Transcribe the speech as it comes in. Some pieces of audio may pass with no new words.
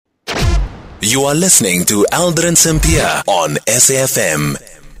You are listening to Aldrin Sampear on SAFM.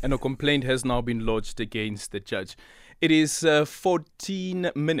 And a complaint has now been lodged against the judge. It is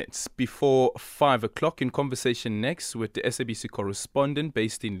 14 minutes before 5 o'clock. In conversation next with the SABC correspondent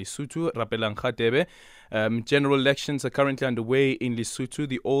based in Lesotho, Rapelang Radebe. General elections are currently underway in Lesotho.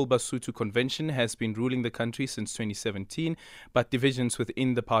 The All Basotho Convention has been ruling the country since 2017, but divisions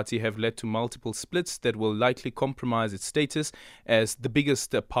within the party have led to multiple splits that will likely compromise its status as the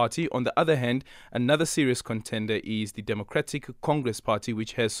biggest party. On the other hand, another serious contender is the Democratic Congress Party,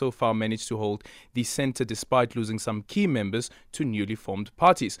 which has so far managed to hold the centre despite losing some key members to newly formed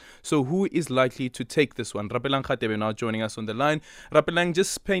parties. So who is likely to take this one? Rapelang Radebe now joining us on the line. Rapelang,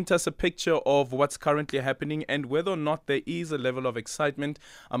 just paint us a picture of what's currently happening and whether or not there is a level of excitement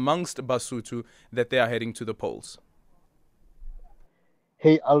amongst Basotho that they are heading to the polls.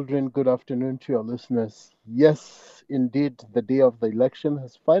 Hey Aldrin, good afternoon to your listeners. Yes, indeed, the day of the election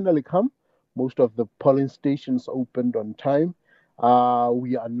has finally come. Most of the polling stations opened on time.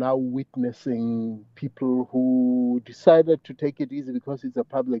 We are now witnessing people who decided to take it easy because it's a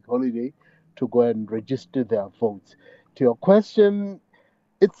public holiday to go and register their votes. To your question,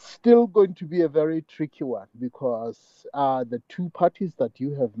 it's still going to be a very tricky one because the two parties that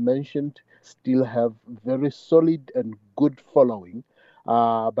you have mentioned still have very solid and good following.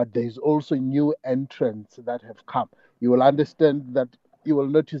 But there is also new entrants that have come. You will notice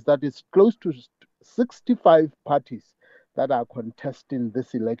that it's close to 65 parties that are contesting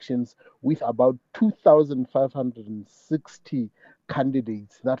these elections with about 2,560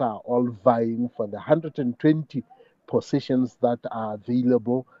 candidates that are all vying for the 120 positions that are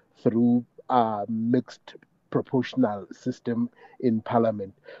available through a mixed proportional system in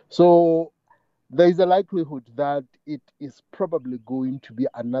parliament. So there is a likelihood that it is probably going to be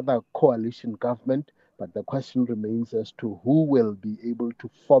another coalition government, but the question remains as to who will be able to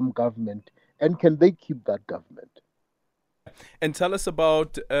form government and can they keep that government. And tell us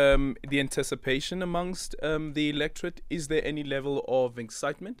about the anticipation amongst the electorate. Is there any level of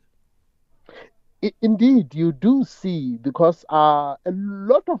excitement? Indeed, you do see, because a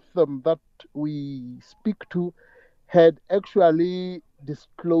lot of them that we speak to had actually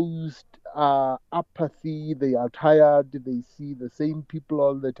disclosed apathy. They are tired. They see the same people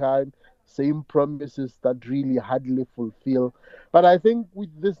all the time, same promises that really hardly fulfill. But I think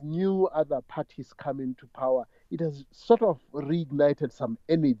with this new other parties coming to power, it has sort of reignited some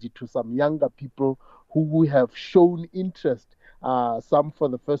energy to some younger people who have shown interest. Some for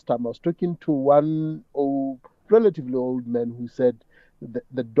the first time. I was talking to one relatively old man who said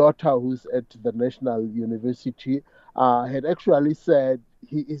the daughter who's at the National University had actually said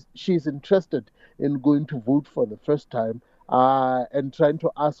she's interested in going to vote for the first time and trying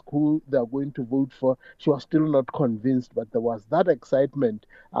to ask who they're going to vote for. She was still not convinced, but there was that excitement.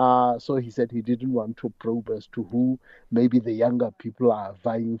 So he said he didn't want to probe as to who maybe the younger people are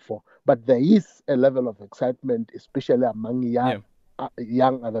vying for. But there is a level of excitement, especially among young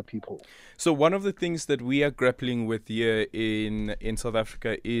other people. So one of the things that we are grappling with here in South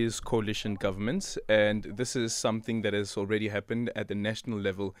Africa is coalition governments, and this is something that has already happened at the national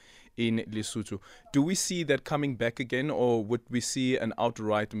level in Lesotho. Do we see that coming back again, or would we see an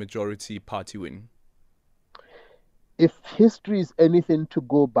outright majority party win? If history is anything to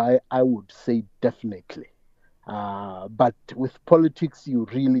go by, I would say definitely. But with politics, you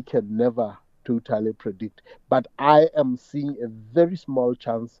really can never totally predict. But I am seeing a very small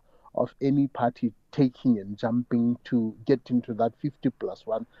chance of any party taking and jumping to get into that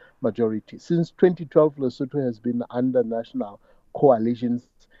 50+1 majority. Since 2012, Lesotho has been under national coalitions,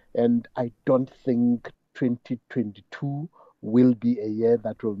 and I don't think 2022 will be a year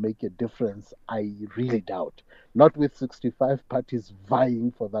that will make a difference. I really doubt. Not with 65 parties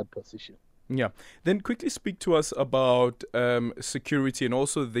vying for that position. Yeah. Then quickly speak to us about security and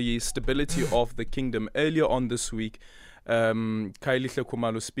also the stability of the kingdom. Earlier on this week, Kailihle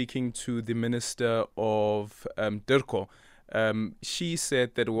Khumalo, speaking to the Minister of Dirko, she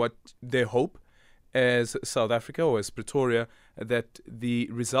said that what they hope as South Africa or as Pretoria, that the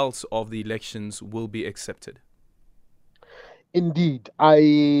results of the elections will be accepted. Indeed.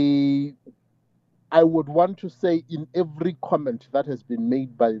 I would want to say in every comment that has been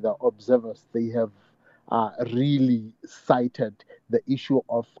made by the observers, they have really cited the issue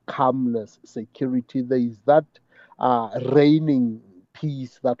of calmness, security. There is that reigning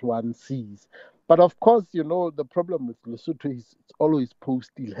peace that one sees. But of course, the problem with Lesotho is it's always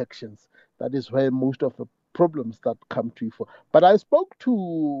post-elections. That is where most of the problems that come to you for. But I spoke to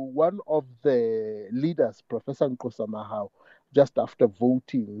one of the leaders, Professor Nkosi Mahao, just after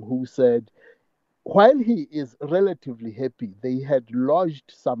voting, who said while he is relatively happy, they had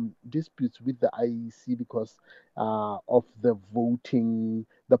lodged some disputes with the IEC because of the voting,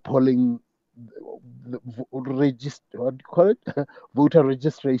 the polling, what do you call it? Voter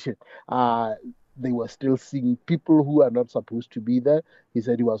registration. They were still seeing people who are not supposed to be there. He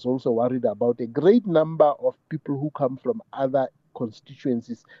said he was also worried about a great number of people who come from other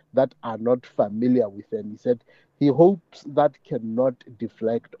constituencies that are not familiar with them. He said he hopes that cannot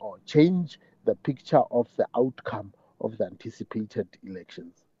deflect or change the picture of the outcome of the anticipated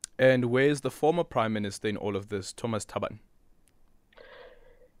elections. And where is the former Prime Minister in all of this, Thomas Thabane?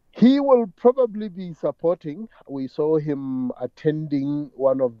 He will probably be supporting. We saw him attending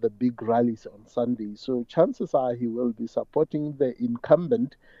one of the big rallies on Sunday. So chances are he will be supporting the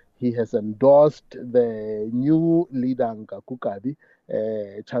incumbent. He has endorsed the new leader, Nkakukabi.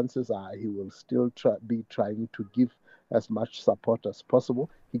 Chances are he will still be trying to give as much support as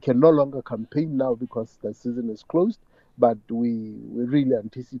possible. He can no longer campaign now because the season is closed, but we really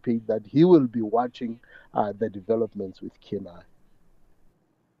anticipate that he will be watching the developments with keen eye.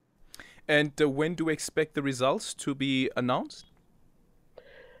 And when do we expect the results to be announced?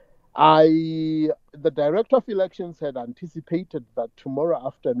 The director of elections had anticipated that tomorrow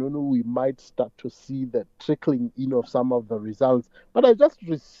afternoon we might start to see the trickling in of some of the results. But I just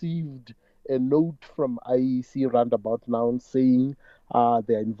received a note from IEC roundabout now saying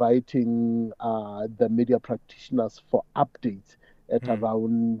they're inviting the media practitioners for updates at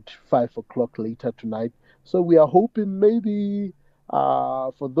around 5 o'clock later tonight. So we are hoping maybe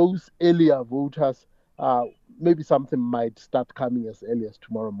for those earlier voters, maybe something might start coming as early as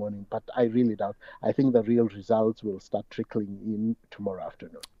tomorrow morning, but I really doubt. I think the real results will start trickling in tomorrow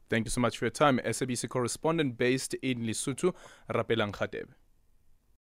afternoon. Thank you so much for your time. SABC correspondent based in Lesotho, Rapelang Radebe.